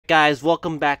guys,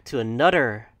 welcome back to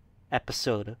another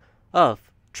episode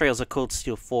of Trails of Cold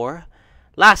Steel 4.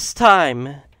 Last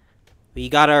time, we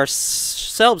got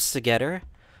ourselves together,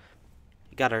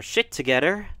 we got our shit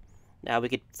together. Now we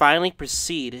could finally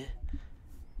proceed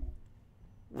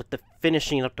with the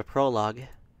finishing up the prologue.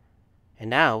 And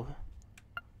now,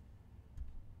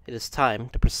 it is time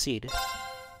to proceed.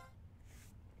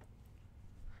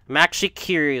 I'm actually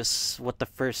curious what the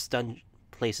first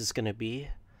place is gonna be.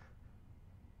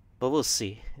 But we'll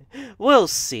see. We'll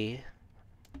see.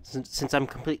 Since I'm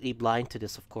completely blind to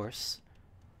this, of course.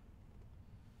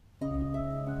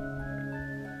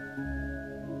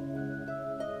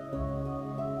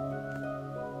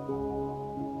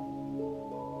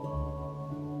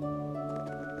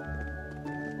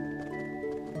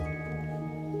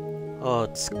 Oh,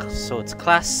 it's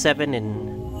Class 7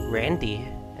 and Randy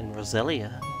and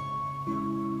Roselia.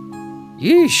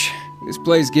 Yeesh. This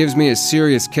place gives me a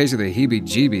serious case of the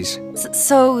heebie-jeebies.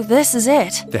 So this is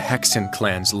it? The Hexen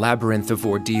clan's labyrinth of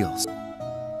ordeals.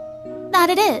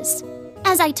 That it is.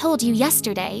 As I told you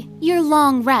yesterday, your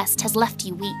long rest has left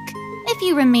you weak. If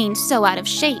you remain so out of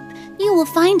shape, you will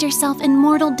find yourself in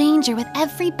mortal danger with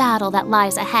every battle that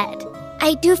lies ahead.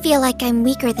 I do feel like I'm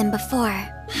weaker than before.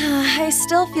 I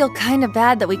still feel kinda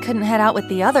bad that we couldn't head out with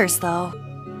the others, though.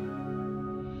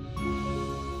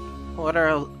 What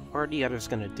are the others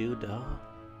gonna do, though?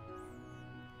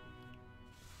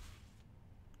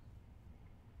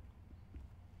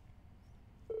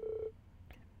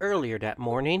 Earlier that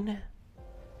morning...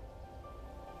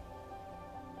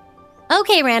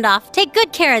 Okay, Randolph, take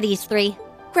good care of these three.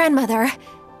 Grandmother,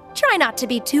 try not to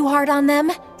be too hard on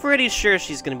them. Pretty sure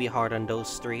she's gonna be hard on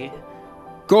those three.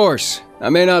 Of course. I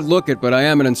may not look it, but I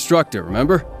am an instructor,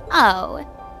 remember? Oh,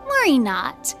 worry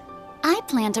not. I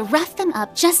plan to rough them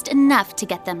up just enough to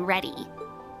get them ready.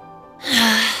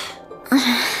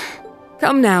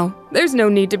 Come now, there's no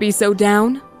need to be so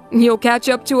down. You'll catch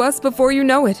up to us before you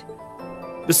know it.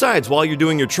 Besides, while you're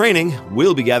doing your training,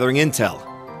 we'll be gathering intel.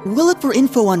 We'll look for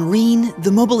info on Reen,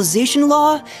 the mobilization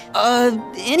law,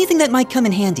 anything that might come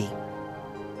in handy.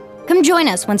 Come join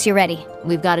us once you're ready.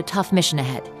 We've got a tough mission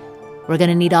ahead. We're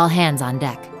gonna need all hands on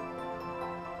deck.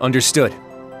 Understood.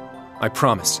 I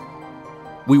promise.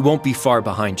 We won't be far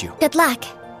behind you. Good luck.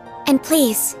 And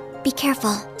please, be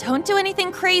careful. Don't do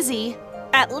anything crazy.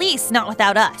 At least not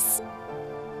without us.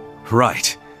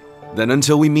 Right. Then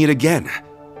until we meet again,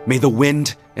 may the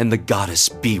wind and the goddess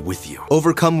be with you.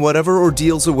 Overcome whatever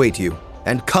ordeals await you,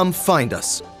 and come find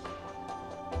us.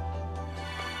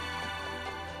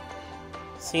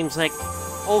 Seems like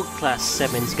old Class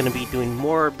 7's gonna be doing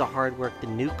more of the hard work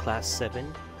than new Class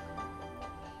 7.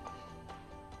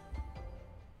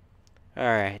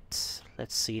 Alright,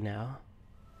 let's see now.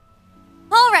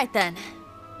 Alright then.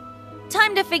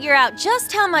 Time to figure out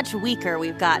just how much weaker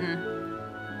we've gotten.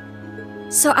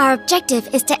 So our objective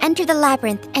is to enter the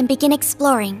labyrinth and begin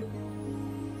exploring.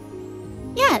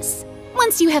 Yes,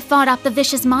 once you have fought off the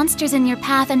vicious monsters in your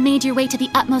path and made your way to the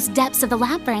utmost depths of the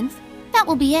labyrinth, that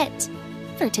will be it.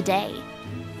 For today.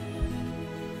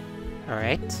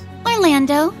 Alright.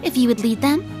 Orlando, if you would lead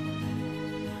them.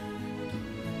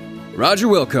 Roger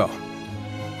Wilco.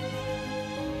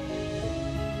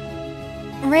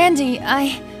 Randy,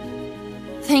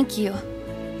 thank you.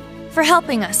 For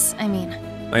helping us, I mean.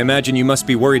 I imagine you must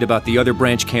be worried about the other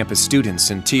branch campus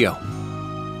students and Tio.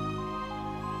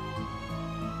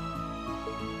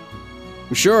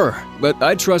 Sure, but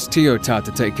I trust Tio Tot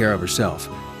to take care of herself.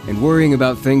 And worrying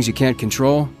about things you can't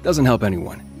control doesn't help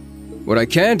anyone. What I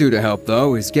can do to help,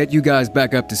 though, is get you guys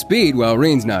back up to speed while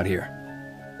Reen's not here.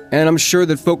 And I'm sure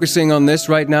that focusing on this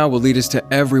right now will lead us to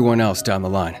everyone else down the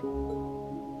line.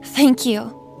 Thank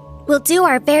you. We'll do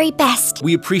our very best.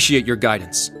 We appreciate your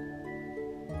guidance.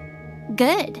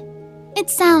 Good.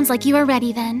 It sounds like you are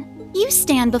ready then. You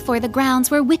stand before the grounds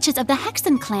where witches of the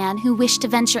Hexen clan who wish to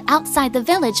venture outside the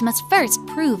village must first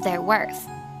prove their worth.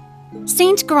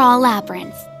 St. Graal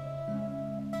Labyrinth.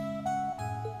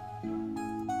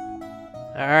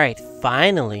 Alright,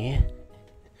 finally.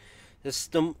 This is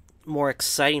the more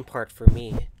exciting part for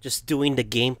me. Just doing the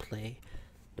gameplay.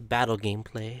 The battle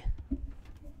gameplay.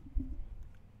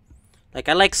 Like,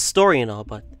 I like story and all,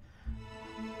 but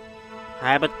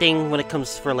I have a thing when it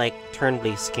comes for, like,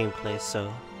 turn-based gameplay, so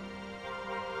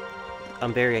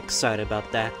I'm very excited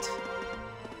about that.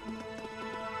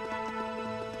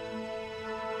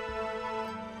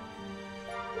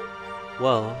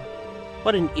 Whoa,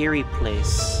 what an eerie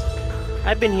place.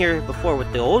 I've been here before with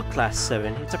the old Class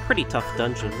 7. It's a pretty tough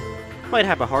dungeon. Might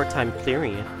have a hard time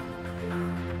clearing it.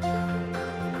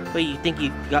 But you think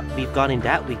we've gone in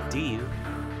that weak, do you?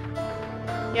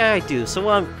 Yeah, I do.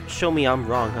 So show me I'm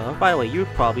wrong, huh? By the way, you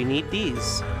probably need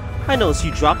these. I noticed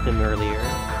you dropped them earlier.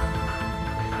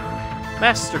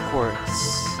 Master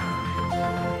Quartz.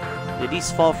 Did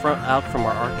these fall out from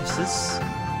our Arcuses?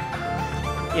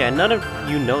 Yeah, none of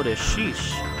you noticed.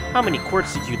 Sheesh. How many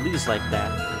quartz did you lose like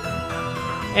that?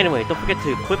 Anyway, don't forget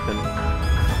to equip him.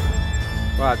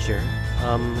 Roger.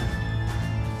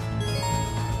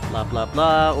 Blah blah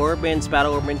blah. Orbins,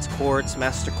 Battle Orbins, Quartz,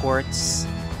 Master Quartz.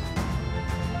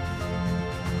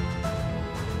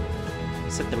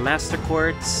 Set the Master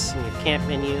Quartz in your camp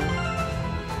menu.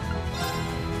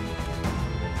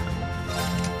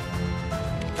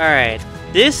 Alright,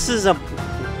 this is a...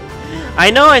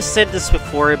 I know I said this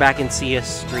before back in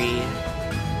CS3,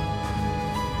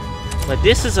 but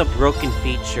this is a broken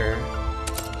feature.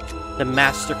 The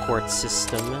Master Quartz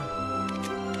system.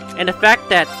 And the fact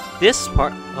that this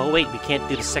part... Oh wait, we can't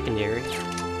do the secondary.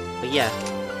 But yeah,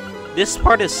 this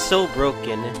part is so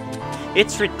broken.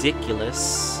 It's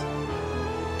ridiculous.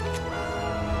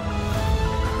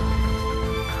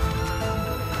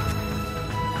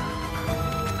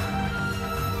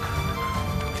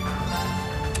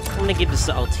 I'm gonna give this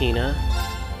to Altina.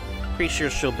 Pretty sure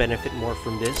she'll benefit more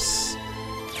from this.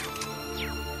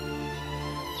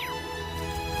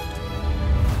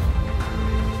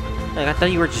 Like, I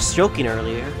thought you were just joking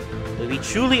earlier. But we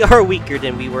truly are weaker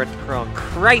than we were at the crawl.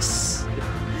 Christ!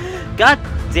 God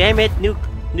damn it, new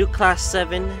Class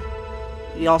 7.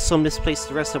 We also misplaced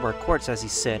the rest of our quartz, as he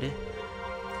said.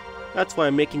 That's why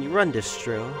I'm making you run this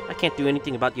drill. I can't do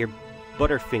anything about your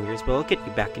butterfingers, but I'll get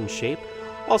you back in shape.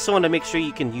 Also want to make sure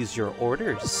you can use your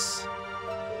orders.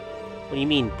 What do you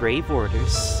mean, brave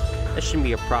orders? That shouldn't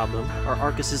be a problem. Our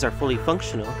Arcuses are fully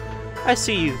functional. I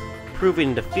see you proving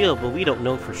in the field, but we don't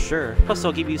know for sure. Plus,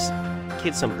 I'll give you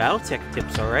kids some Battletech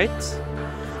tips, alright?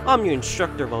 I'm your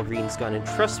instructor while Reen's gone, and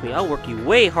trust me, I'll work you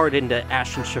way harder than the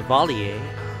Ashen Chevalier.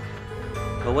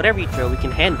 But whatever you throw, we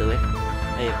can handle it.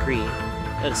 I agree.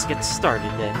 Let us get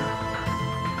started then.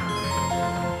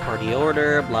 Party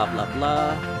order, blah blah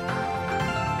blah.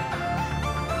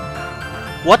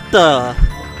 What the?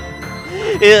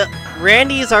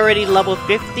 Randy's already level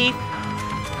 50?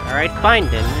 Alright, fine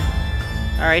then.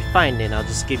 Alright, fine then. I'll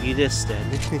just give you this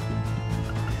then.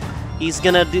 He's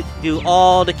gonna do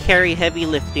all the carry heavy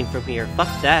lifting from here. Fuck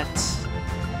that.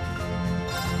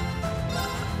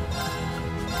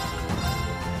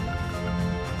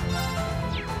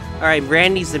 Alright,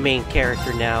 Randy's the main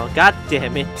character now. God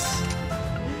damn it.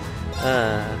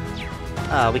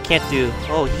 We can't do...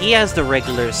 Oh, he has the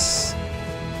regulars.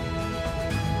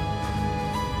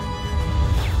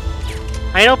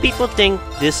 I know people think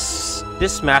this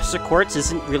Master Quartz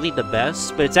isn't really the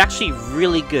best, but it's actually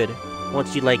really good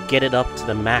once you like get it up to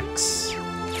the max.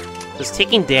 Just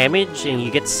taking damage and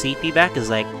you get CP back is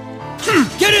like...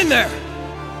 Get in there!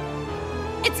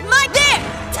 It's my bear!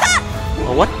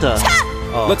 Oh, what the?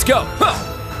 Oh. Let's go!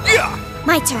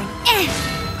 My turn.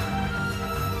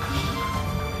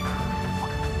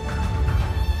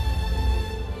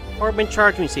 Orbin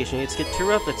charging station. It's get too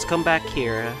rough. Let's come back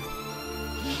here.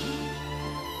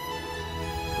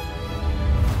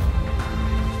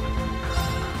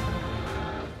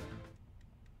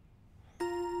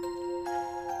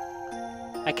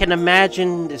 I can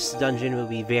imagine this dungeon would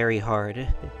be very hard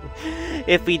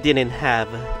if we didn't have,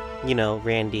 you know,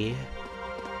 Randy.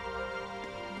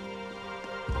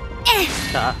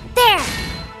 There!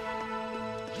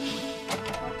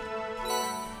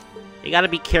 You gotta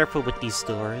be careful with these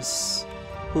doors.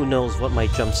 Who knows what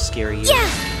might jump scare you. Yeah!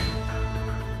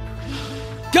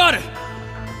 Got it!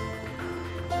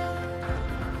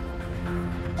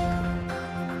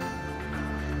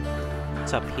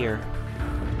 What's up here?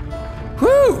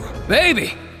 Whew!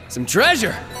 Baby! Some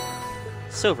treasure!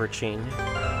 Silver chain.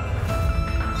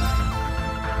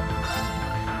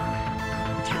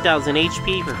 2000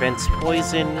 HP, prevents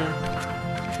poison.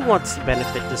 Who wants to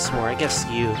benefit this more? I guess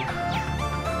you.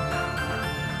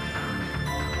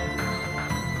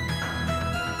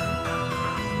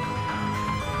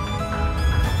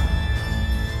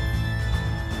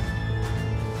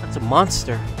 That's a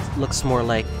monster. It looks more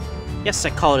like... Yes,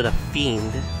 I call it a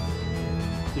fiend.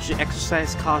 We should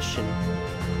exercise caution.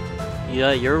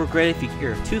 Yeah, you'll regret it if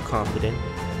you're too confident.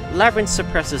 The labyrinth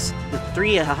suppresses the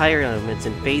 3 higher elements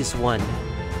in Phase 1.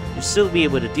 You'll still be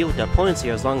able to deal with the opponents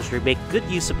here as long as you make good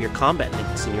use of your combat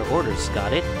links in your orders,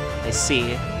 got it? I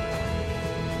see.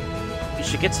 You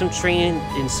should get some training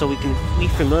in so we can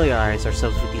familiarize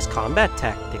ourselves with these combat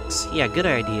tactics. Yeah, good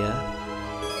idea.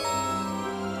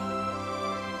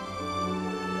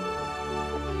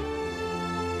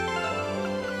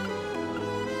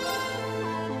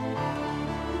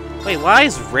 Wait, why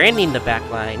is Randy in the back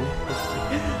line?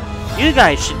 You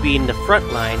guys should be in the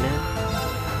front line.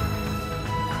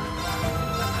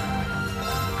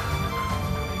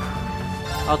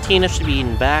 Altina should be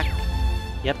in back.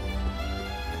 Yep.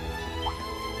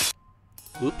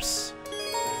 Oops.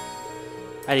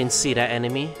 I didn't see that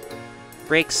enemy.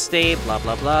 Break stay, blah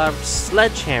blah blah.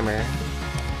 Sledgehammer.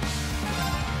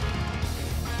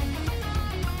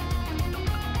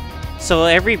 So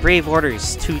every Brave Order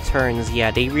is 2 turns.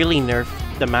 Yeah, they really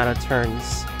nerfed the amount of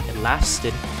turns it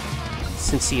lasted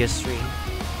since CS3.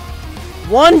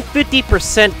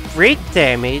 150% break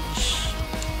damage?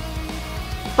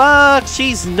 Fuck,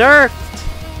 she's nerfed!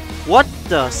 What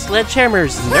the?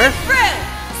 Sledgehammer's nerfed?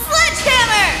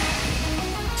 Sledgehammer!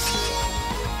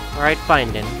 Alright,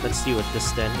 fine then. Let's deal with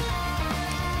this then.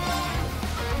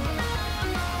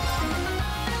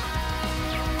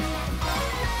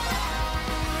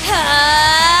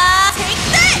 Take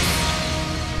this!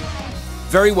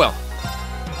 Very well.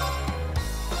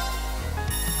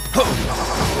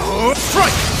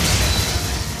 Strike!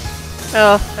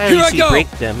 Well, at Here least I you go. break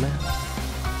them.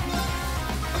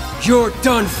 You're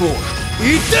done for.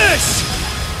 Eat this!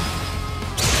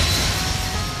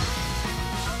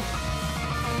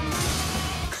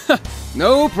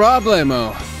 No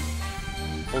problemo.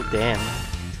 Oh damn.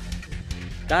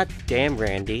 God damn,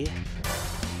 Randy.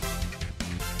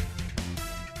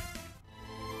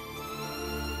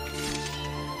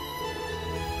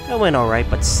 That went alright,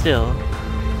 but still.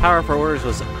 Power for orders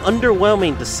was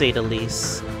underwhelming to say the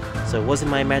least. So it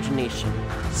wasn't my imagination.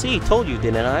 See, told you,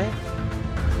 didn't I?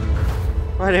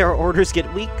 Why did our orders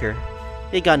get weaker?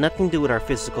 They got nothing to do with our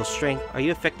physical strength. Are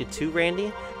you affected too,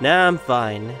 Randy? Nah, I'm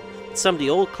fine. Some of the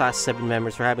old Class VII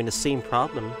members were having the same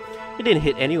problem. It didn't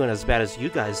hit anyone as bad as you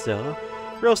guys, though.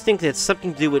 Rose thinks it's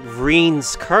something to do with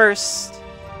Reen's curse.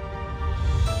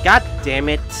 God damn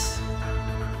it.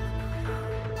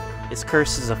 His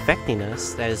curse is affecting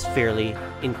us. That is fairly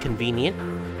inconvenient.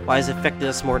 Why has it affected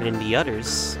us more than the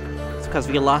others? It's because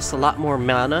we lost a lot more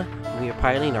mana when we were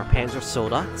piloting our Panzer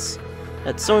Soldats.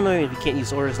 That's so annoying if you can't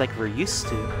use orders like we're used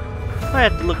to. I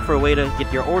have to look for a way to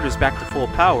get your orders back to full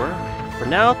power. For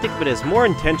now, think of it as more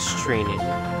intense training.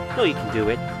 No, you can do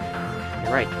it.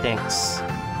 You're right, thanks.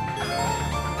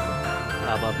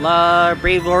 Blah blah blah.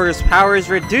 Brave Order's power is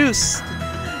reduced!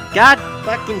 God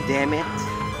fucking damn it.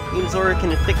 Tina's order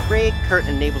can inflict break, Kurt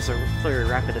enables a flurry of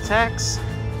rapid attacks.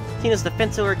 Tina's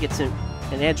defense order gets an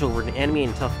edge over an enemy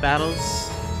in tough battles.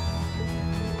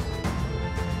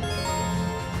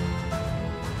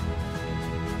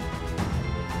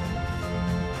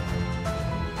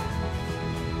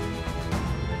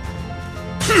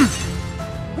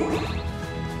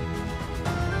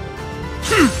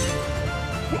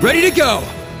 Ready to go!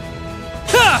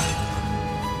 Ha!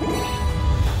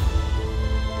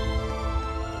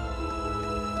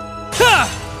 Ha!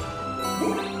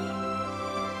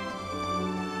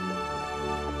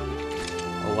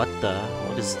 Oh, what the?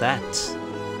 What is that?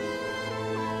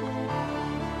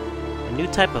 A new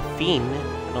type of fiend.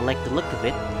 I don't like the look of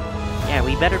it. Yeah,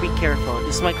 we better be careful.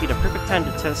 This might be the perfect time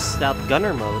to test out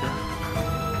gunner mode.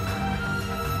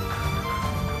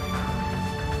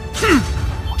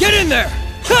 Get in there!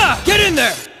 Ha! Get in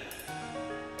there!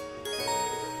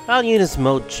 While Yuna's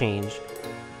mode change,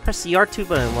 press the R2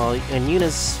 button while in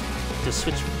Yuna's to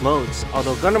switch modes.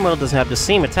 Although gunner mode doesn't have the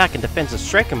same attack and defense as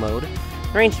striker mode,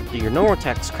 range of your normal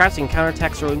attacks, crafting, and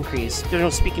counterattacks will increase.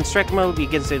 Generally speaking, striker mode will be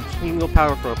against a single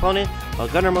power for opponent, while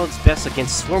gunner mode is best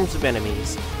against swarms of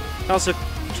enemies. You can also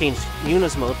change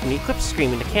Yuna's mode from the equip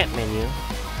screen in the camp menu.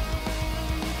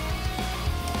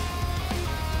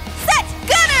 Set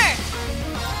gunner!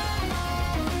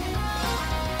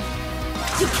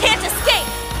 You can't escape!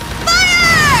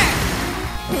 Fire!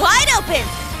 Wide open!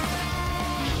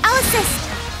 I'll assist.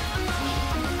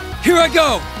 Here I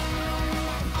go!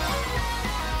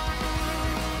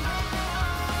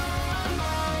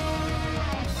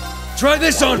 Try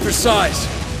this on for size!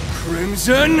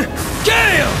 Crimson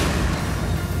Gale!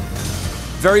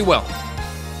 Very well.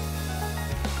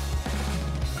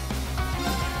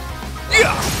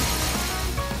 Yeah!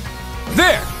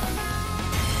 There!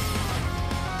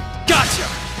 Gotcha!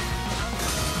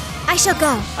 I shall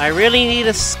go. I really need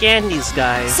to scan these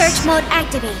guys. Search mode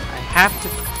activate. I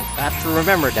have to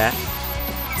remember that.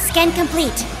 Scan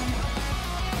complete.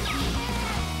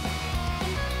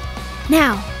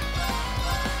 Now.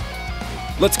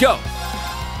 Let's go.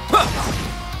 Huh.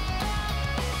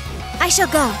 I shall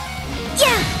go.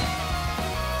 Yeah!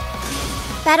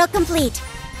 Battle complete.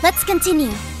 Let's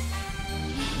continue.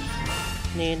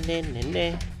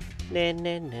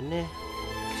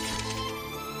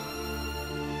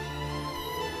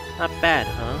 Not bad,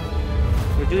 huh?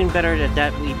 We're doing better at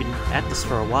that. We've been at this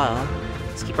for a while.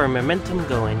 Let's keep our momentum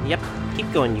going. Yep,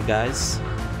 keep going, you guys.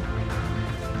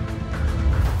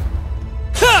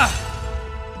 Ha!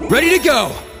 Ready to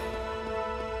go!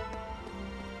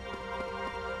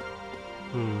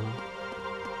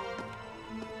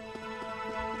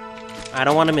 I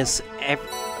don't want to miss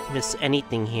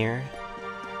anything here.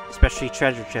 Especially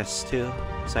treasure chests, too.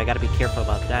 So I gotta be careful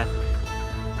about that.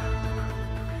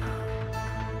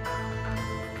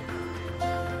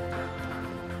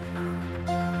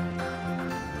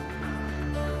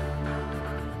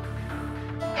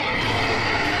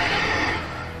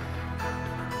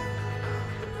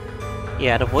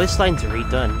 Yeah, the voice lines are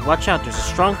redone. Watch out, there's a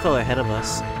strong foe ahead of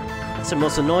us. It's the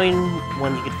most annoying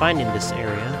one you can find in this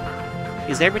area.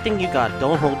 Is everything you got.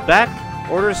 Don't hold back.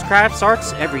 Orders, crafts,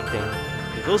 arts, everything.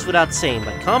 It goes without saying,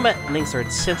 but combat links are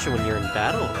essential when you're in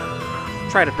battle.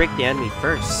 Try to break the enemy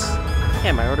first.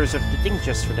 Yeah, my orders are the thing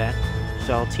just for that.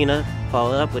 Jaltina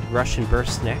followed up with Rush and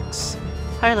Burst next.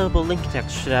 High-level link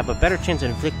attacks should have a better chance of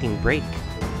inflicting break.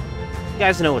 You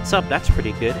guys know what's up, that's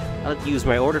pretty good. I'll use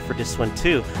my order for this one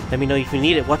too. Let me know if you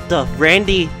need it. What the?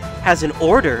 Randy has an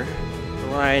order? Don't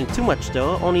rely on too much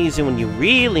though. Only use it when you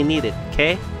really need it,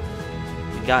 okay?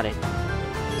 You got it.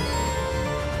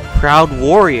 Proud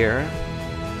Warrior.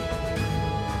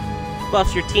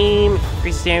 Buffs your team,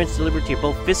 increases damage delivered to your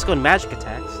both physical and magic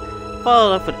attacks.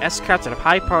 Followed up with S-crafts and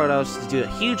high-powered items to do a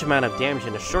huge amount of damage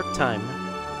in a short time.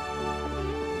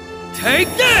 Take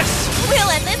this! We'll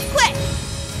end this quick!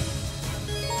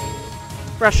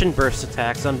 Rush and burst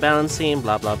attacks, unbalancing,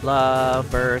 blah blah blah,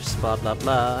 burst, blah blah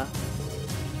blah.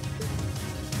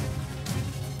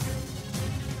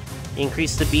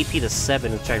 Increase the BP to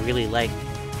 7, which I really like.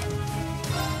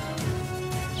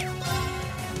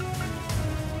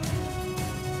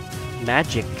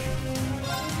 Magic.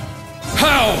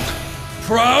 How?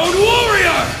 Proud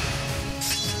Warrior!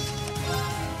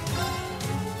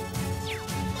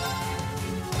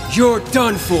 You're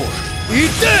done for.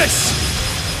 Eat this!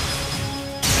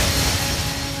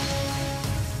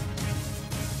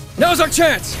 Now's our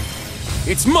chance!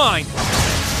 It's mine!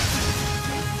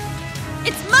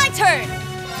 It's my turn!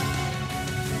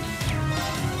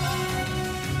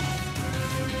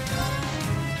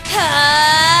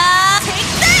 Take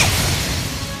this!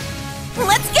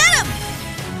 Let's get him!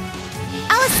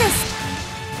 I'll assist.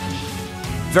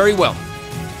 Very well.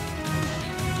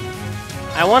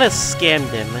 I want to scam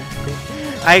them.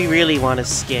 I really want to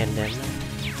scan them.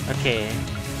 Okay.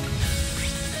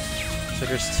 So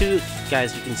there's 2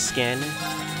 guys you can scan.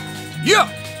 Yeah!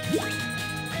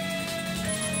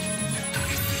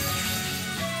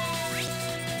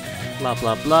 Blah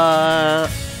blah blah.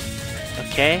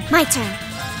 Okay. My turn.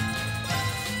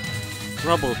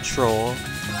 Rubble Troll.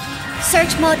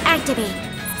 Search mode activate.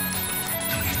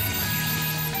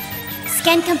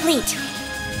 Scan complete.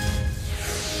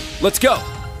 Let's go!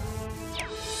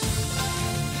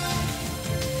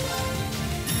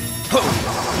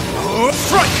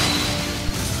 Strike!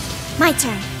 My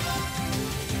turn.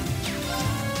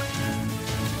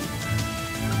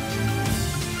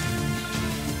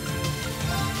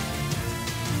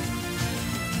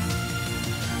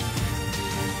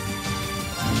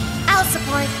 I'll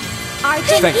support.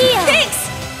 Argent Thank you. heal. Thanks!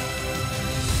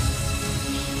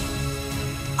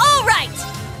 All right!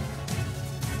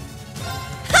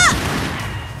 Ha!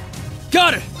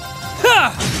 Got it!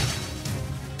 Ha!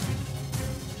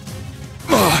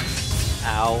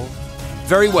 Ow.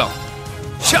 Very well.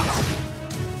 Cha!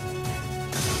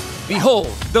 Behold,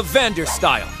 the Vander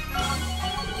style.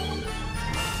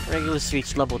 Regulus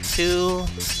reached level 2.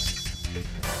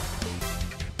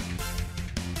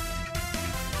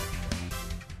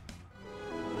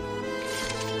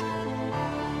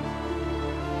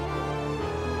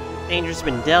 Danger's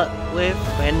been dealt with,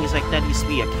 but enemies like that used to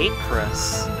be a cake for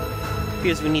us.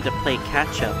 Fears we need to play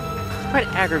catch up. It's quite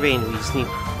aggravating. We just need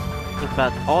to think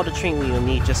about all the training we will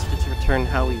need just to return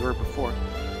how we were before.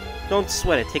 Don't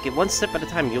sweat it. Take it one step at a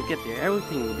time. You'll get there.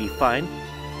 Everything will be fine.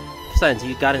 Besides,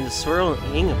 you got in the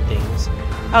swirling of things.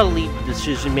 I'll leave the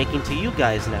decision making to you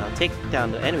guys now. Take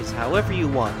down the enemies however you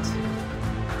want.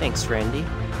 Thanks, Randy.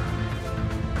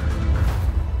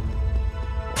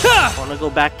 I wanna go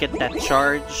back get that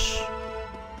charge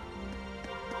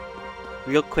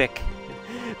real quick.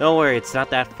 Don't worry, it's not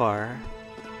that far.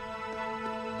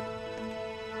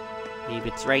 Maybe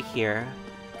it's right here.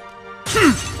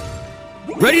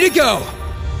 Ready to go!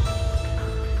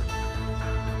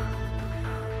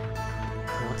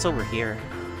 What's over here?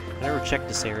 I never checked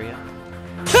this area.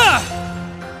 Ha!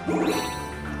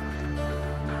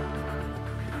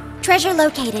 Treasure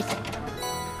located.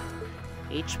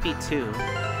 HP 2.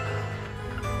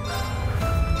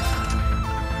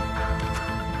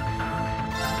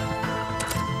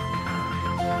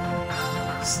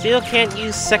 Still can't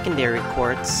use secondary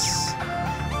quartz.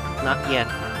 Not yet.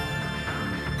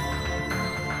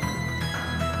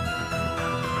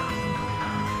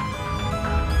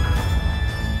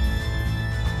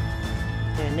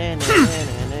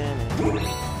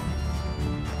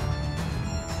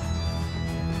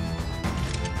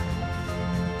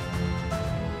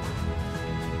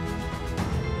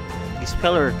 These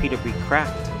pillar repeatedly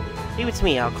cracked. Leave it to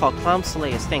me, I'll call Clown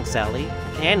Slayers. Thanks, Sally.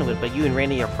 I can handle it, but you and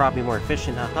Randy are probably more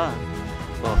efficient, haha.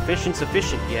 Well, efficient's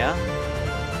efficient, yeah?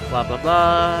 Blah blah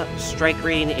blah. Strike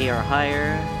rating AR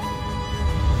higher.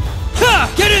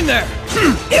 Ha! Get in there!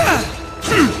 Yeah!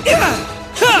 Yeah!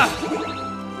 Ha!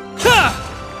 Ha!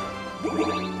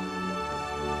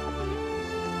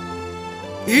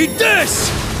 Eat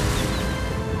this!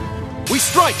 We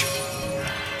strike!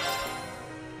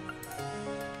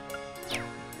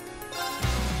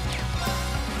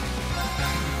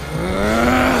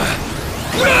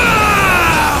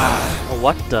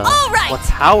 What the? All right. What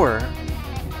tower?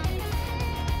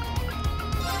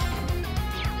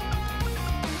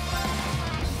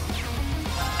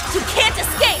 You can't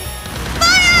escape!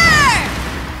 Fire!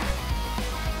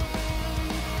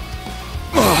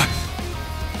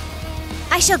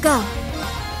 I shall go.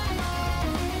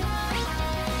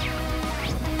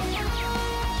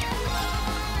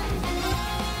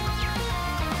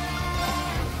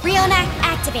 Rionac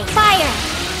activate. Fire!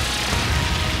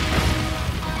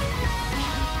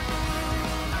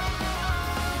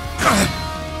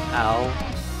 Ow.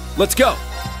 Let's go!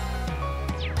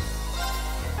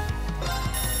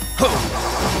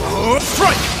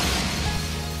 Strike!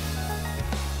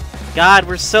 God,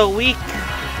 we're so weak.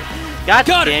 God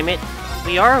Got damn it.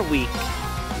 We are weak.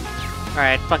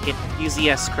 Alright, fuck it. Use the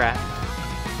S-Craft.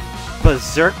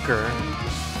 Berserker.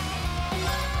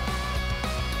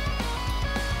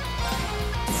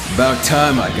 About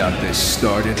time I got this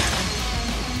started.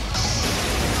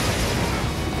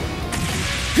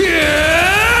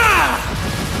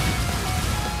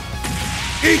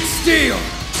 Eat steel!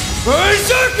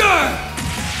 Berserker!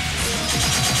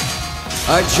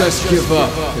 I'd just give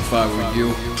up if I were you.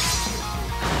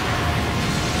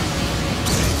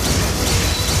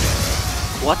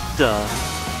 What the?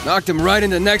 Knocked him right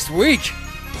into next week.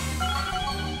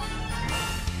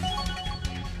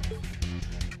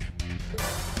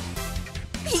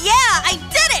 Yeah, I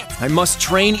did it! I must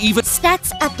train even.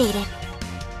 Stats updated.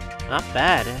 Not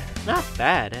bad. Not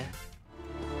bad.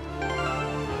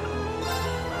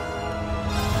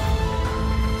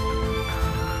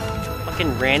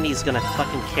 Fucking Randy's gonna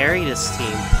fucking carry this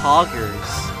team.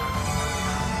 Poggers.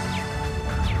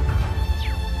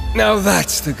 Now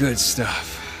that's the good stuff.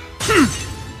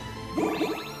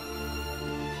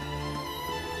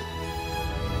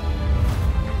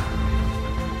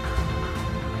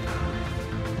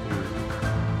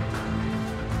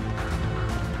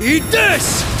 Eat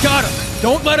this! Got him!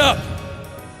 Don't let up!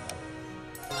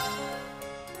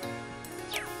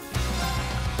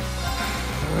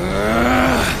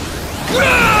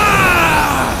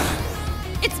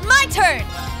 It's my turn!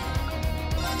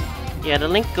 Yeah, the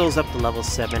link goes up to level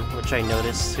 7, which I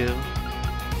noticed too.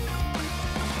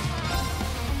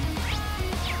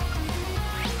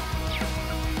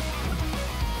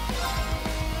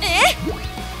 Eh?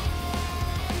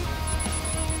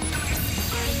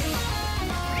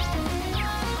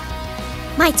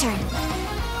 My turn.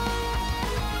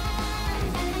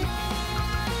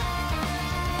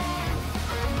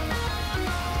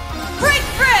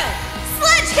 Breakthrough!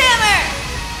 Sledgehammer!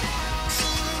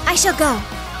 I shall go.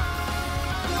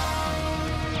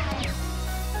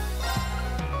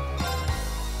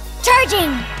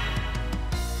 Charging!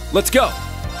 Let's go!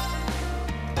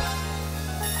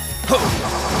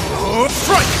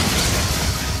 Strike!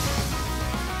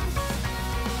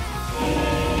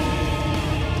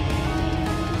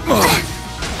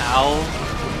 Ow.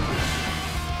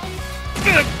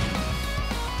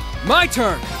 My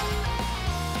turn!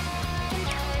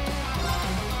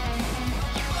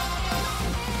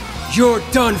 You're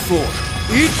done for!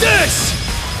 Eat this!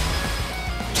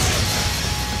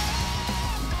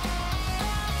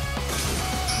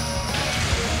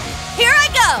 Here I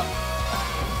go!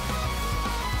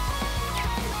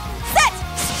 Set!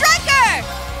 Striker!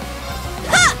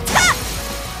 Ha! Ha!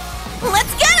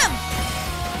 Let's get him!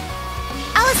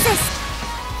 I'll assist.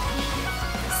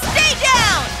 Stay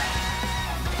down!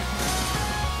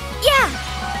 Yeah!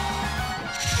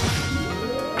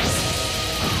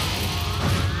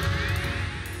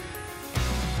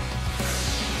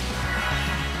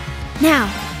 Now.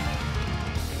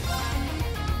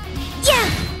 Yeah!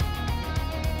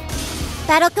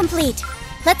 Battle complete.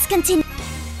 Let's continue.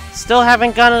 Still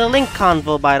haven't gotten a link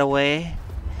convo, by the way.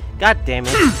 God damn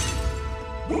it.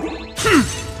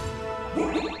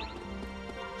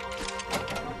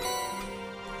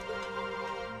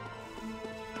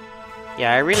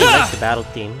 Yeah, I really like the battle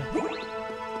theme.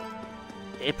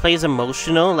 It plays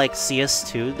emotional like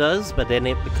CS2 does, but then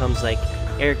it becomes like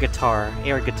air guitar,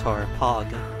 Pog.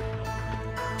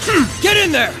 Get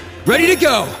in there! Ready to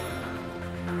go!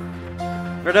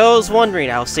 For those wondering,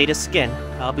 I'll say this again.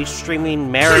 I'll be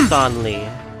streaming marathonly.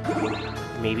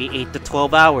 Maybe 8 to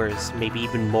 12 hours, maybe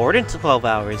even more than 12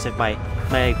 hours if my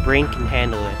brain can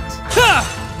handle it.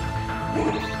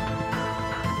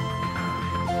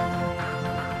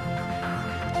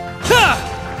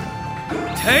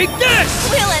 Take this!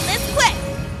 We'll end this quick!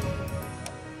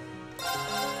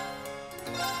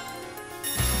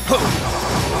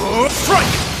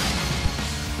 Strike!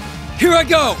 Here I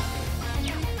go!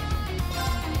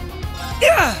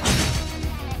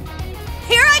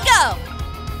 Here I go!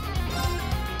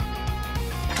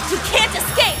 You can't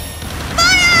escape!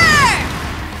 Fire!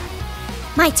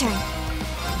 My turn.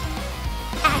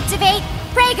 Activate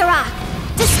Ragnarok!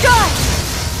 Destroy!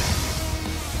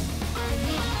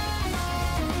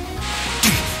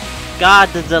 God,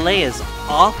 the delay is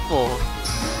awful.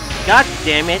 God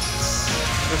damn it.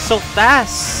 They're so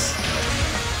fast.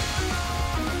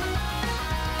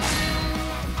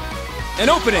 An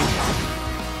opening!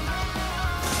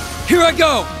 Here I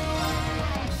go!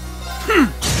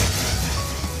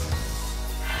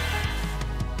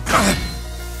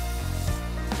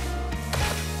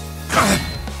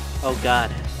 Oh god.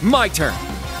 My turn.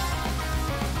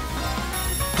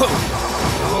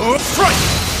 Strike!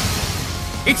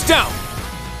 It's down!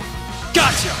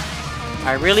 Gotcha!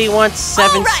 I really want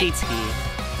 7 All right.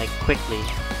 CP. Like, quickly.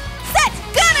 Set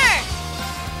Gunner!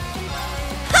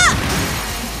 Ha!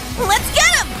 Let's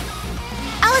get him!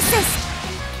 I'll assist.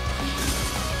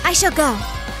 I shall go.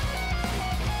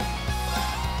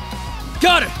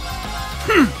 Got it!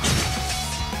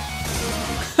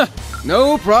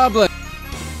 No problem.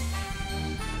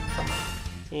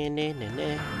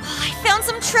 I found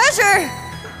some treasure!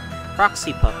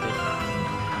 Proxy puppet.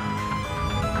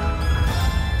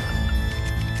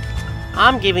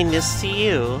 I'm giving this to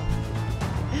you.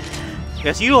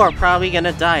 Because you are probably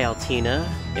gonna die, Altina,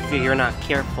 if you're not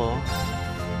careful.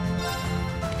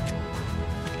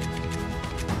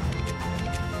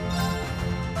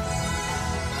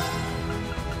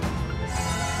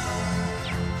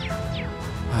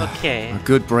 Okay. A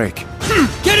good break.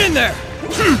 Get in there!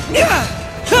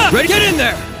 Ready? Get in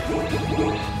there!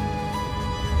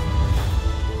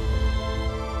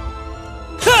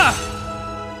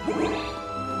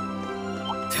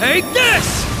 Take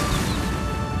this!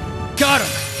 Got him!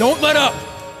 Don't let up!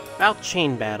 About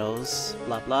chain battles,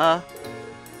 blah blah.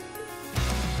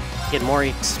 Get more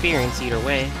experience either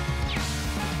way.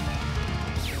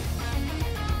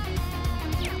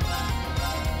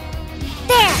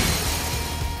 There!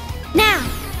 Now!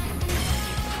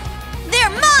 They're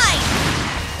mine!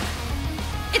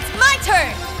 It's my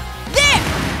turn! There!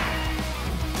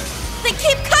 They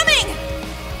keep coming!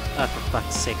 Oh, for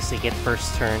fuck's sakes, they get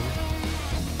first turn.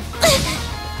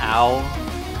 Ow.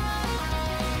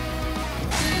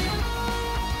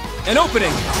 An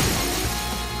opening!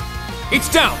 It's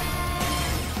down!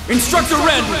 Instructor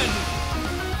Ren!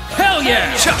 Hell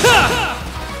yeah!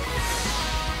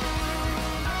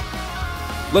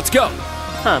 Let's go!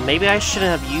 Huh, maybe I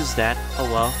shouldn't have used that. Oh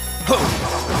well.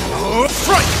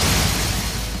 Strike!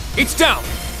 It's down!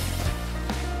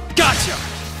 Gotcha!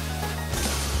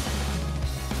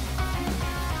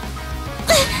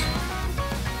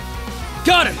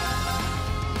 Got it!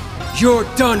 You're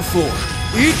done for!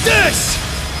 Eat this!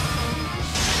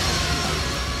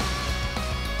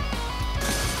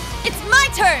 It's my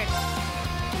turn!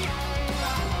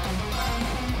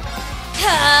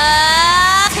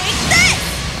 Take this!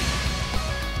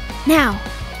 Now!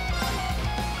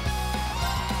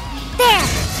 There!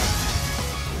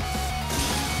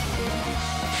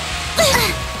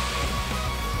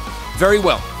 Very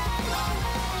well.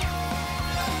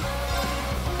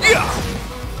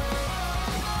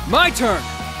 My turn!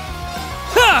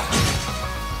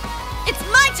 It's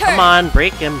my turn! Come on,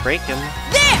 break him, break him.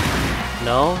 There!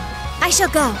 No? I shall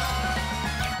go.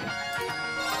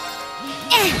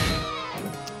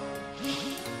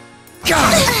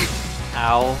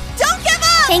 Ow. Don't give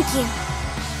up! Thank you.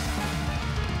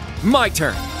 My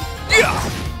turn.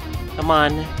 Come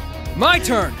on. My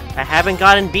turn! I haven't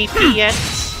gotten BP yet.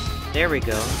 There we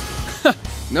go.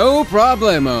 No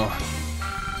problemo.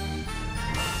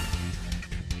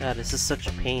 God, this is such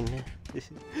a pain.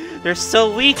 They're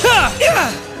so weak!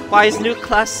 Why is new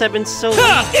Class 7 so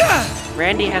weak?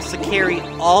 Randy has to carry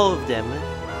all of them.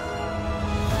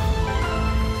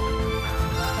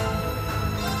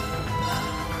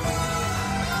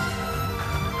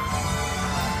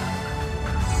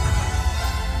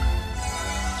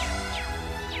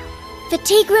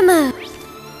 Fatigue removed.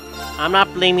 I'm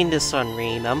not blaming this on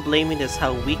Rain. I'm blaming this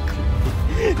how weak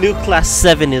new Class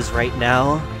 7 is right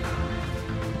now.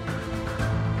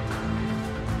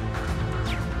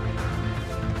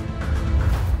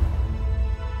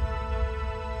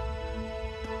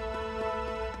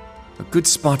 A good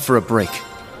spot for a break.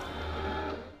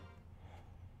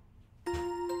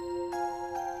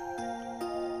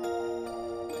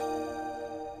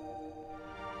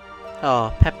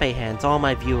 Oh, Pepe Hands, all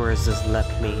my viewers just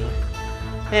left me.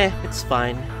 It's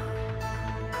fine.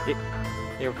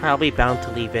 They're probably bound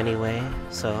to leave anyway,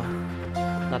 so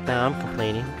not that I'm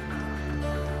complaining.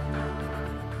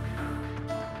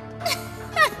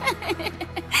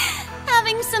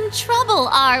 Having some trouble,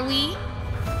 are we?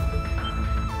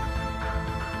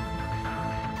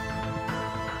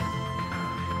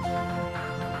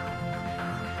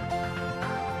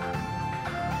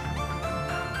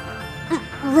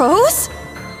 Rose?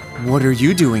 What are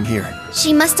you doing here?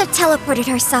 She must have teleported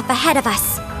herself ahead of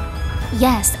us.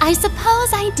 Yes, I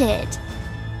suppose I did.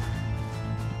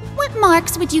 What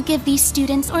marks would you give these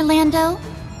students, Orlando?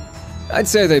 I'd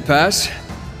say they pass,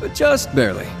 but just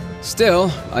barely.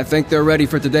 Still, I think they're ready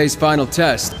for today's final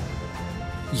test.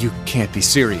 You can't be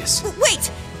serious.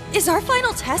 Wait! Is our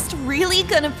final test really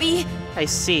gonna be... I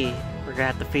see. We're gonna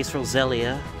have to face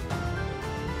Roselia.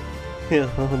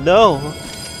 Oh no!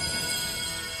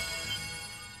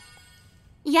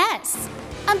 Yes,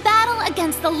 a battle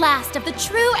against the last of the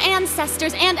true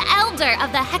ancestors and elder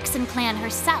of the Hexen clan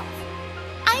herself.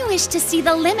 I wish to see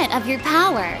the limit of your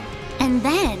power, and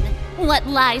then what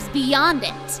lies beyond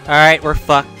it. Alright, we're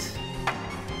fucked.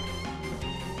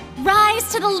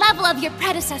 Rise to the level of your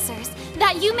predecessors,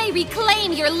 that you may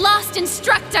reclaim your lost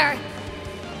instructor!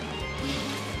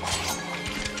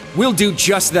 We'll do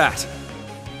just that.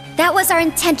 That was our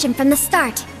intention from the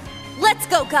start. Let's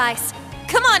go, guys!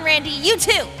 Come on, Randy, you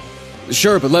too!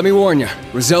 Sure, but let me warn you,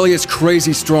 Roselia's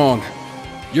crazy strong.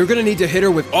 You're gonna need to hit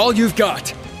her with all you've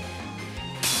got.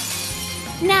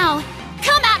 Now,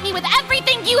 come at me with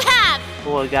everything you have!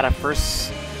 Well, we gotta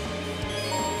first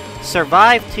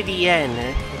survive to the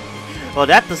end. Well,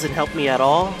 that doesn't help me at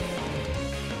all.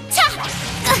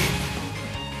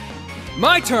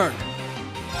 My turn!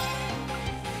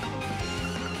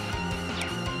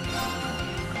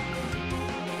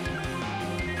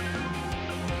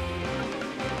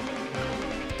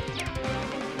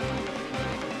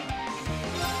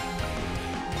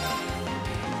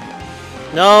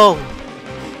 No!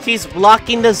 She's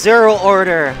blocking the Zero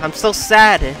Order! I'm so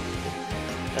sad!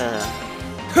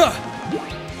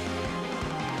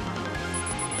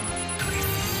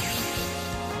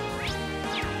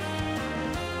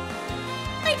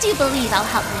 I do believe I'll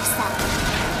help myself.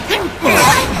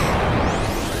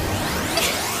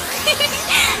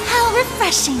 How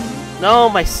refreshing! No,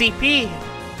 my CP!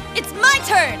 It's my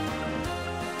turn!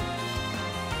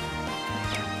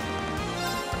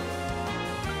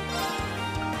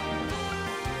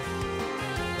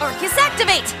 Arcus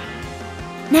activate!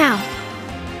 Now,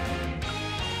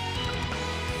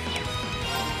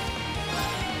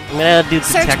 I'm gonna do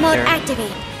search detector. mode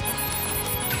activate.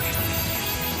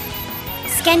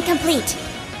 Scan complete.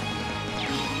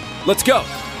 Let's go.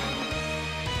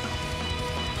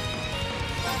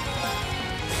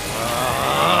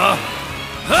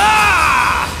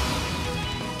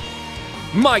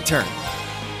 My turn.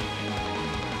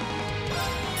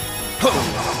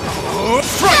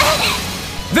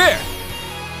 There.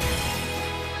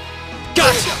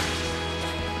 Gotcha.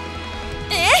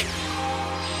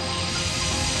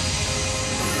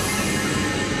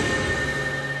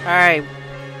 Alright,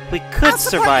 we could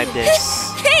survive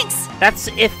this. Thanks! That's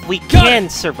if we can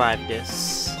survive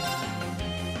this.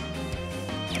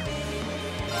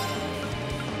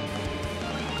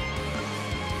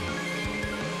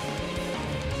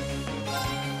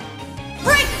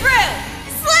 Breakthrough!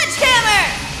 Sledgehammer!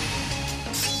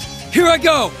 Here I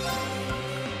go!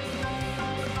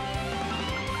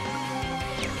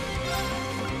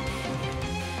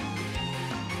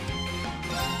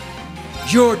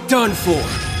 You're done for!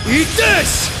 Eat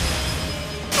this!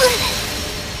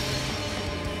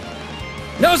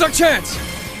 Now's our chance!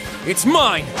 It's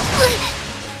mine!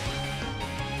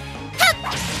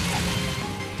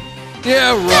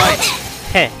 Yeah, right!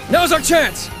 Heh. Now's our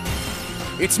chance!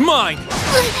 It's mine!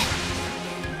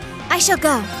 I shall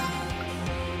go.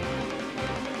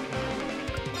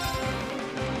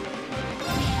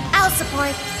 I'll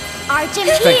support. Argent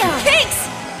heal! Thanks!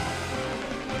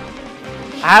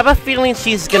 I have a feeling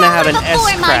she's gonna have an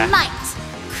Before my S-craft. might!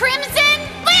 Crimson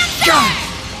Lancer!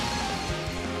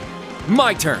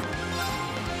 My turn.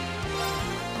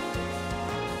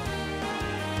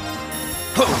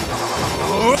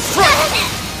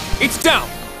 It's down!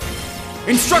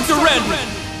 Instructor Ren!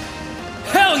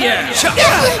 Hell yeah!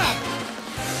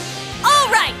 All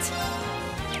right!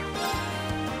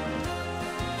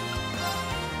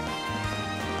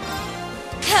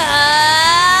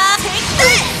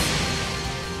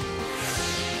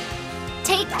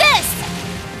 Take this!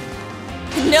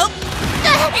 Nope.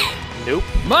 Nope.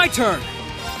 My turn!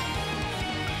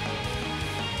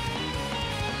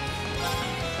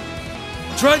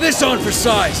 Try this on for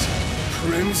size!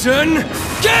 Crimson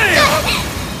Gale!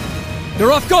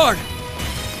 They're off guard!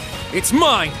 It's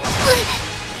mine!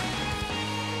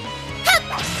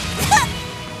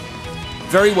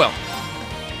 Very well.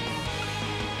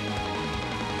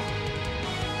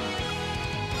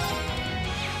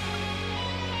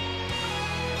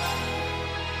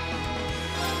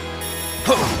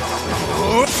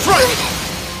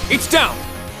 It's down!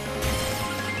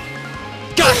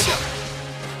 Gotcha!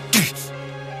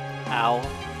 Ow.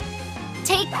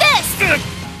 Take this!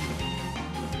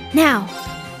 Now.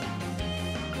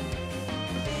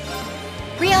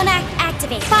 Reenact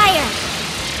activate. Fire!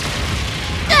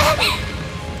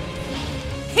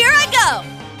 Here I go!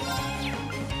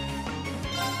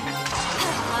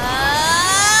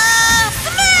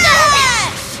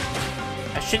 Smash!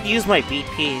 I should use my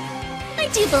BP. I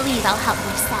do believe I'll help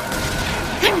yourself.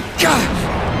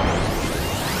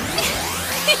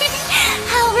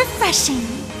 How refreshing.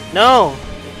 No!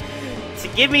 To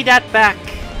give me that back.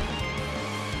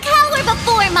 Cower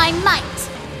before my might.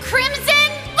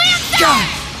 Crimson Lancer!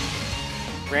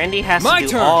 Randy has My to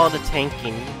do turn. all the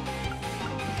tanking.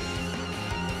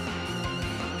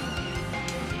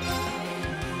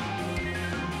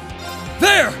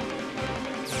 There!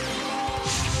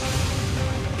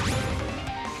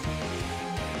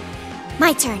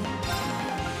 My turn.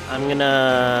 I'm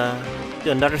gonna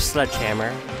do another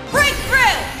sledgehammer.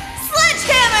 Breakthrough!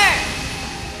 Sledgehammer!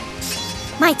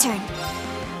 My turn.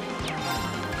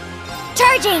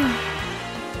 Charging!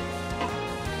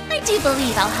 I do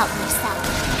believe I'll help yourself.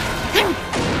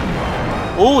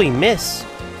 Oh, he missed.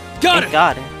 Got Thank it!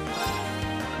 God.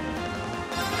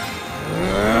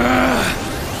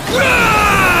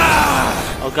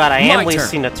 Oh God, I am My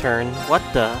wasting a turn. What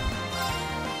the?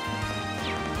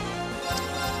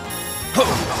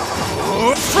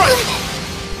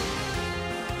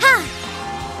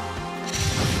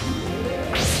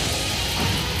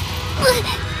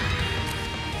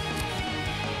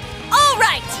 All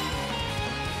right!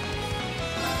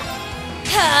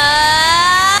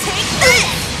 Take this!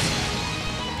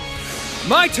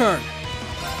 My turn!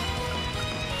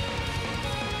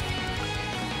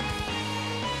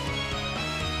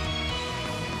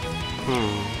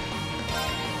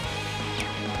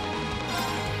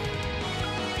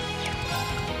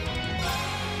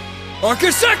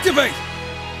 Arcus activate!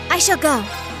 I shall go.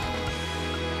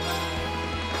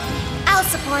 I'll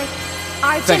support.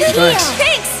 Arch Thank and you, heal. thanks.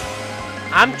 Thanks!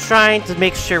 I'm trying to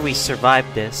make sure we survive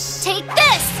this. Take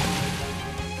this!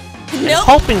 I'm Nope.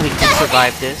 hoping we can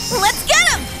survive this. Let's get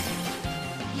him!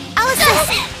 I'll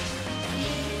assist.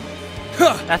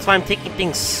 Huh. That's why I'm taking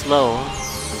things slow.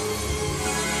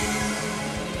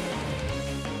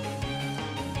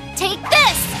 Take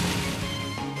this!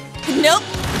 Nope.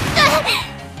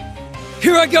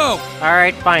 Here I go!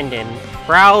 Alright, fine then.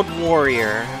 Proud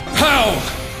Warrior. How?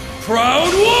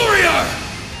 Proud Warrior!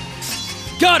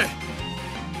 Got it!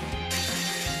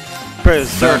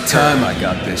 Berserker. About time I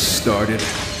got this started.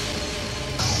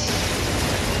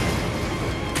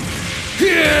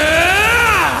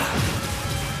 Yeah!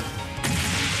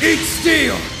 Eat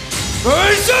steel!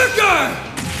 Berserker!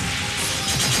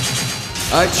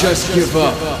 I'd just give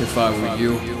up if I were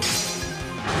you.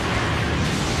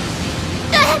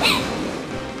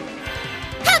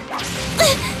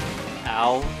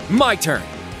 Ow. My turn.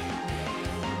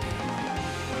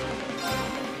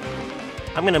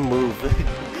 I'm gonna move.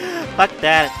 Fuck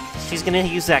that. She's gonna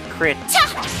use that crit.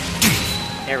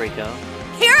 There we go.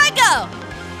 Here I go!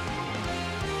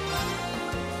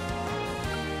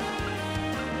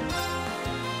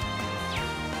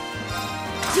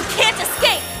 You can't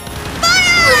escape!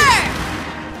 Fire!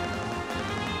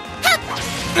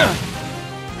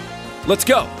 Let's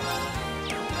go.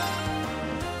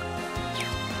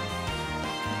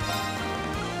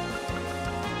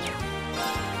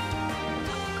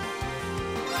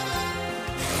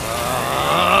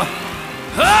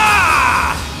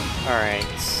 Alright.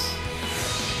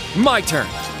 My turn.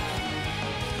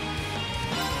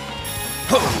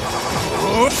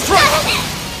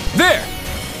 There.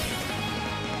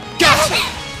 Gotcha.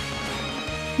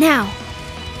 Now.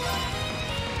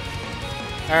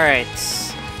 Alright.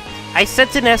 I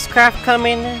sent an S-craft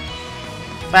coming.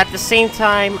 But at the same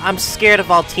time, I'm scared of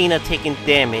Altina taking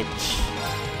damage.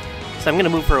 So I'm gonna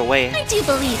move her away. I do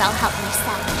believe I'll help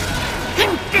myself.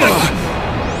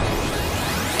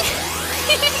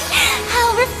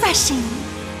 How refreshing.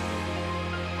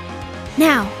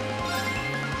 Now.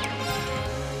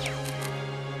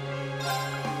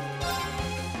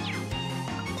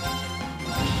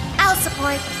 I'll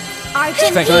support.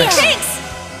 Argent here. Thanks!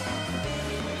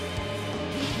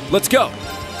 Let's go!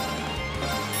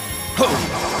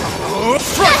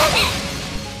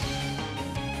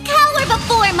 Cower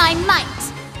before my might!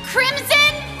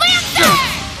 Crimson Lancer!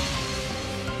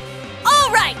 All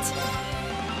right!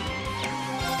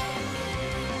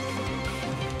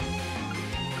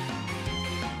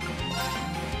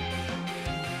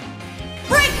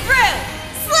 Breakthrough!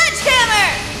 Sledgehammer!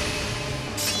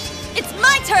 It's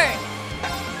my turn!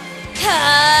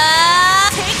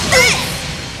 Take this!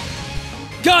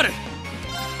 Got it!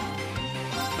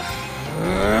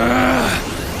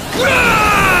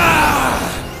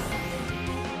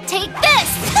 Take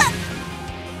this!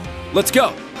 Let's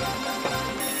go!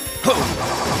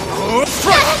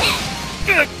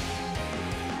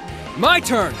 My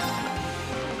turn!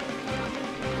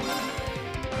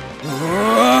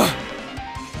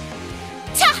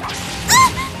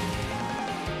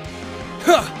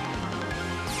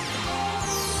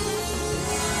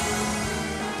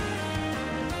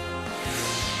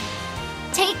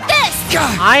 Take this!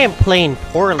 I am playing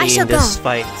poorly in this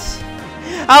fight.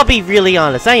 I'll be really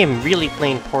honest, I am really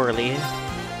playing poorly.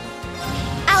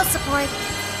 I'll support.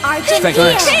 Argent Thanks.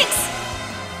 here. Thanks!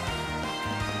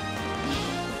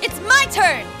 It's my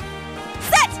turn!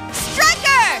 Set!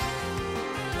 Striker!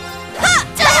 Ha!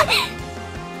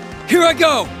 Here I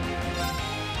go!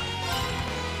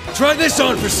 Try this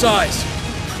on for size.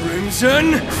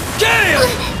 Crimson Gale!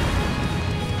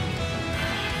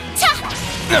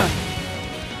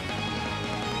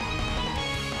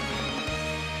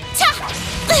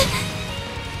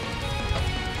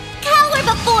 Cower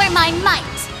before my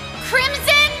might!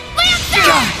 Crimson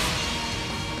Lancer!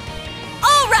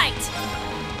 All right!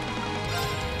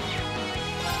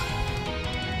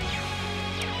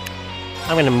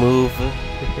 I'm gonna move.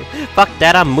 Fuck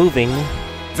that, I'm moving.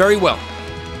 Very well.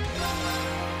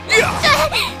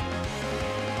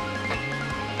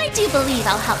 I do believe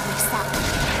I'll help myself.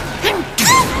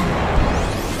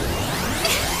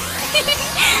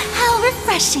 How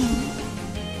refreshing.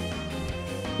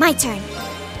 My turn.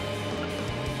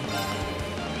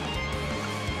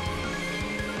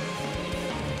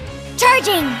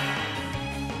 Charging!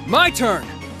 My turn!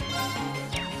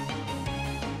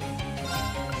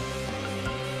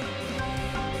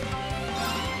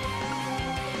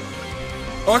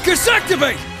 Arcus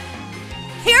activate!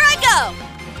 Here I go!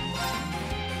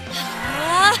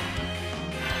 Ha!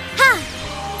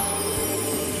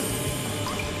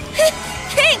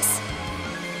 Thanks!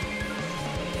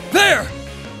 There!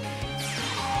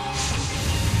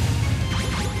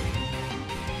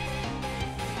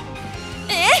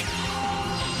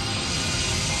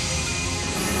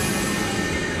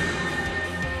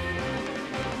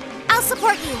 I'll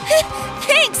support you.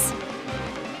 Thanks!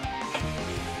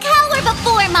 Cower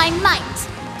before my might!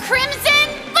 Crimson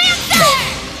Lancer!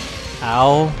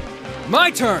 Ow. My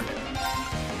turn!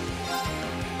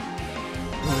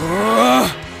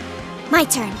 My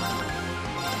turn.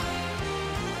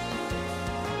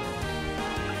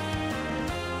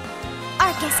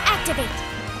 Arcus activate.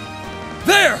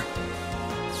 There!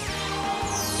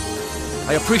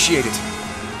 I appreciate it.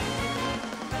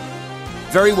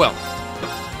 Very well.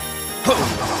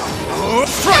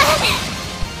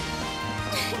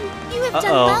 You have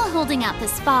done well holding out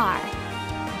this far.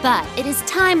 But it is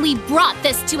time we brought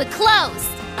this to a close.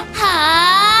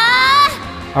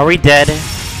 Ha! Are we dead?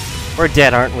 We're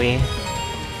dead, aren't we?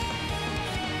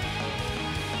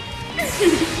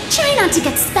 Try not to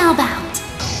get spellbound.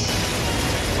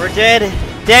 We're dead.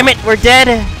 Damn it, we're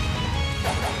dead.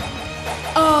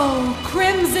 Oh,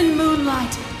 crimson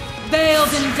moonlight,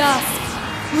 veiled in dusk,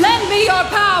 lend me your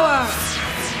power!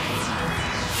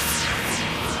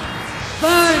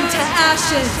 Burn to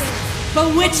ashes,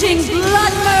 bewitching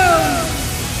blood moon!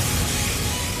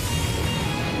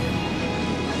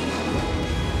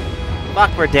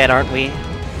 Fuck, we're dead, aren't we?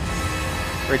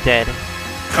 We're dead.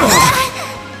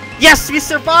 Yes, we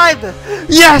survived!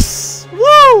 Yes!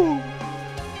 Woo!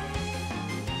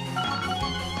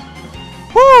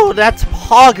 Woo, that's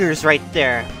poggers right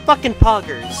there. Fucking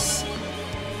poggers.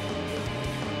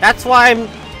 That's why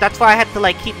I had to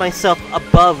like keep myself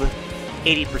above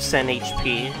 80%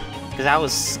 HP. Because I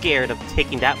was scared of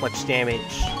taking that much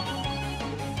damage.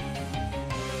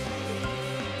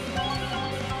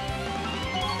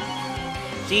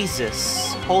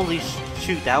 Jesus. Holy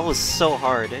shoot, that was so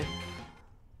hard.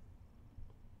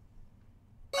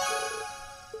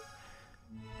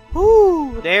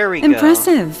 Whoo, there we go.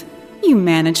 Impressive. You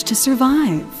managed to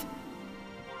survive.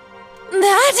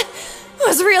 That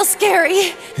was real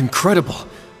scary. Incredible.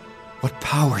 What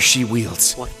power she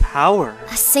wields. What power?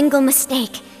 A single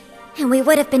mistake, and we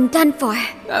would have been done for.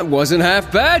 That wasn't half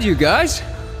bad, you guys.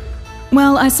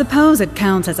 Well, I suppose it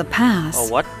counts as a pass. Oh,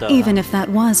 what the? Even if that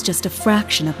was just a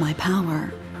fraction of my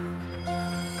power.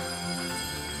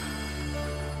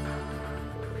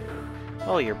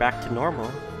 Oh, you're back to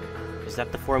normal. Is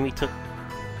that the form you took?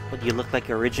 What you looked like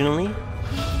originally?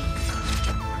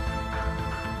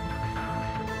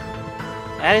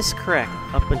 That is correct.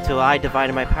 Up until I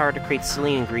divided my power to create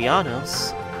Celine and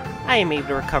Grianos, I am able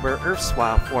to recover Earth's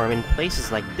wild form in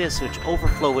places like this which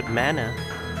overflow with mana.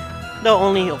 Though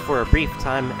only for a brief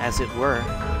time, as it were.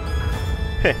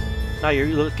 Now you're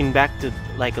looking back to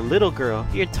like a little girl.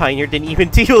 You're tinier than even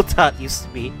Teotot used to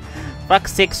be.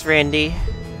 Fuck's sakes, Randy.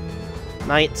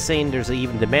 Not saying there's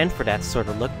even demand for that sort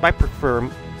of look, but I prefer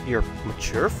your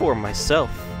mature form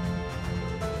myself.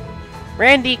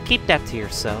 Randy, keep that to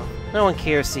yourself. No one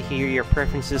cares to hear your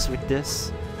preferences with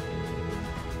this.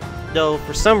 Though,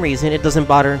 for some reason, it doesn't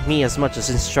bother me as much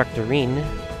as Instructor Reen.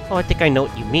 Oh, I think I know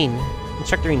what you mean.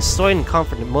 Instructor Reen's soy and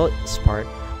confident most part.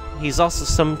 He's also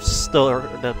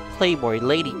the playboy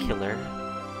lady killer.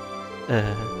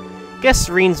 Guess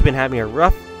Reen's been having a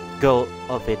rough go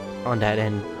of it on that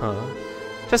end, huh?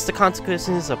 Just the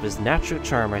consequences of his natural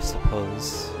charm, I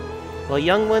suppose. Well,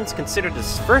 young ones, consider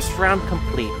this first round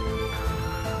complete.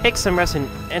 Take some rest and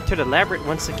enter the labyrinth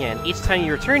once again. Each time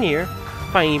you return here,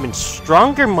 find even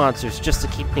stronger monsters just to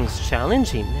keep things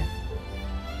challenging.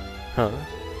 Huh?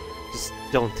 Just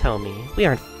don't tell me. We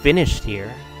aren't finished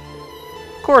here.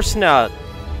 Of course not.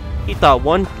 You thought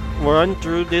one run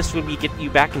through this would get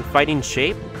you back in fighting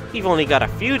shape? You've only got a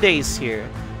few days here.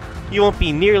 You won't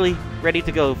be nearly ready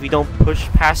to go if you don't push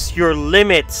past your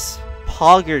limits.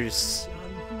 Poggers.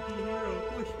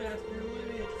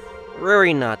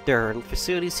 Worry not, there are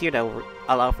facilities here that will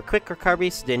allow for quick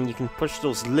recoveries, then you can push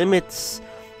those limits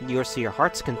to your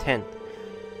heart's content.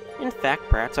 In fact,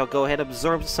 perhaps I'll go ahead and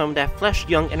absorb some of that flesh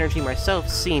young energy myself,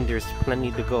 seeing there's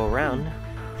plenty to go around.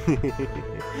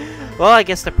 Well, I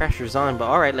guess the pressure's on, but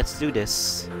alright, let's do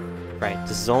this. Right,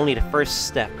 this is only the first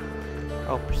step.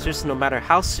 I'll persist no matter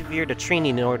how severe the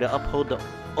training in order to uphold the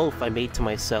oath I made to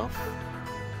myself.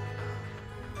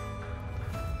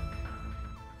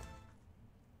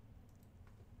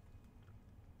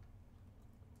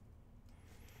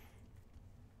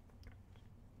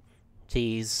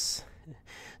 Jeez.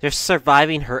 Just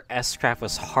surviving her S-craft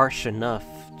was harsh enough.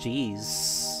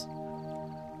 Jeez.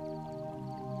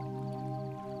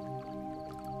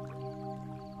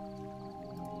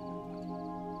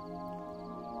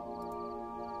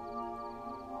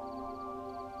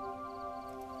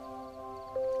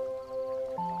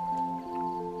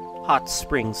 Hot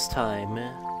springs time.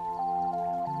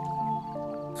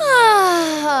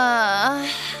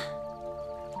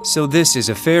 So this is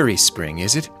a fairy spring,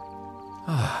 is it?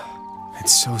 Ah,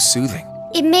 it's so soothing.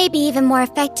 It may be even more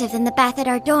effective than the bath at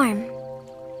our dorm.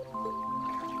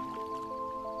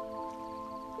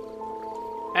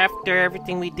 After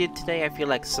everything we did today, I feel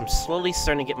like I'm slowly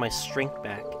starting to get my strength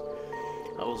back.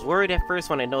 I was worried at first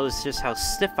when I noticed just how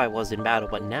stiff I was in battle,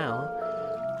 but now...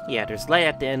 Yeah, there's light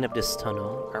at the end of this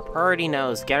tunnel. Our priority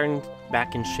now is getting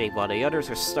back in shape while the others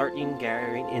are starting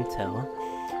gathering intel.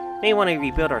 May want to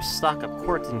rebuild our stock of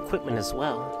quartz and equipment as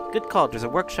well. Good call, there's a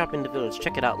workshop in the village,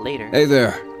 check it out later. Hey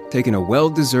there. Taking a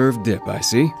well-deserved dip, I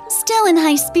see. Still in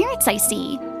high spirits, I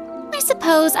see. I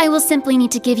suppose I will simply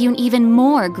need to give you an even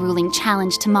more grueling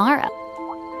challenge tomorrow.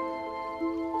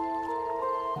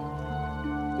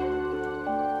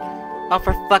 Oh,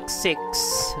 for fuck's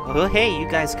sakes. Oh, hey, you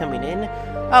guys coming in?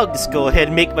 I'll just go ahead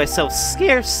and make myself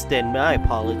scarce then, my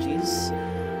apologies.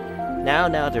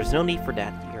 Now, there's no need for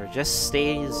that. You're just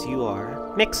stay as you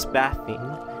are. Mixed bathing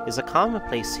is a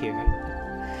commonplace here.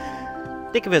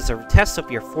 Think of it as a test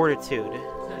of your fortitude.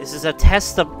 This is a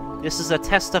test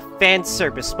of fan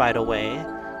service, by the way.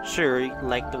 Sure, you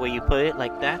like the way you put it,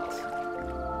 like that?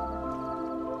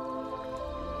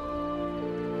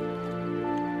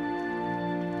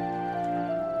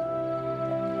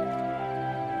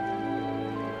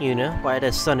 You know, why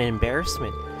the sudden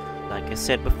embarrassment? Like I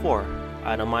said before,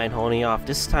 I don't mind holding off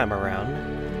this time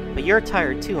around. But you're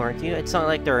tired too, aren't you? It's not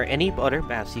like there are any other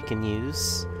baths you can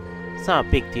use. It's not a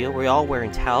big deal, we're all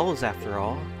wearing towels after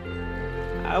all.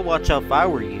 I'd watch out if I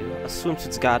were you. A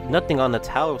swimsuit's got nothing on the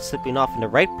towel slipping off in the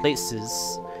right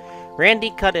places. Randy,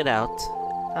 cut it out.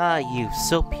 Ah, you,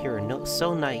 so pure, no,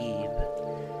 so naive.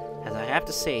 have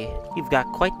to say, you've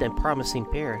got quite the promising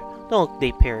pair. Don't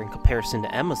they pair in comparison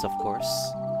to Emma's, of course.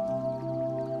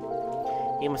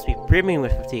 You must be brimming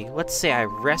with fatigue. Let's say I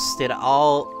rest it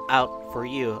all out for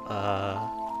you.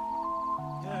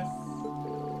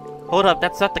 Hold up,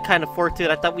 that's not the kind of fortitude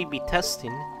I thought we'd be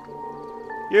testing.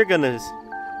 You're gonna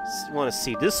want to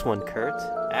see this one, Kurt.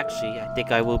 Actually, I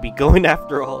think I will be going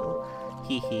after all.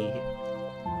 Hee hee.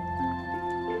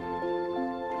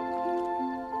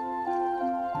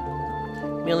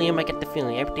 William, I get the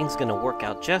feeling everything's gonna work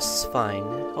out just fine.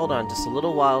 Hold on just a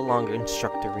little while longer,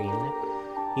 Instructor Reen.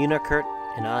 Yuna, Kurt,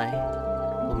 and I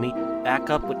will meet back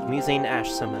up with Muzane Ash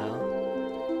somehow.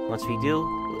 Once we do,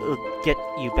 we'll get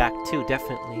you back too,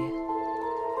 definitely.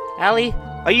 Allie,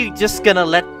 are you just gonna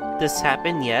let this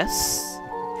happen? Yes?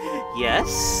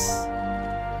 Yes?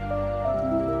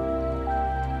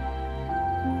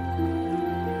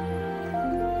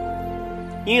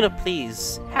 Yuna,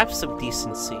 please, have some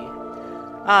decency.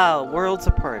 Ah, worlds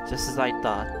apart, just as I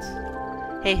thought.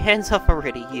 Hey, hands up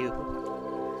already, you.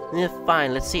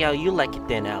 Fine, let's see how you like it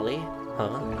then, Allie.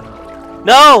 Huh?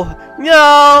 No!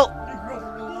 No!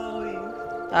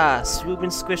 Ah, smooth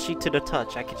and squishy to the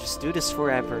touch. I could just do this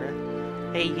forever.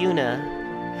 Hey,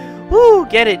 Yuna. Woo!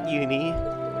 Get it, Uni.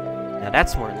 Now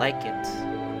that's more like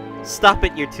it. Stop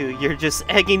it, you two. You're just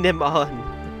egging them on.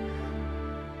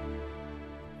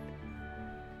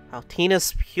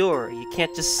 Altina's pure. You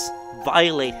can't just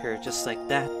violate her just like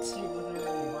that.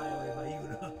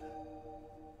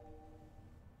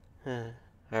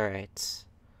 Alright.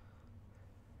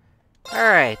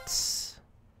 Alright.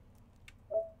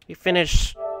 We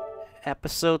finished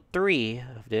episode 3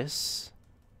 of this.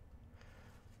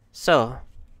 So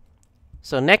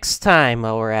next time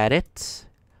while we're at it,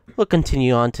 we'll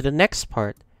continue on to the next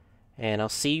part. And I'll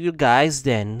see you guys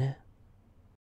then.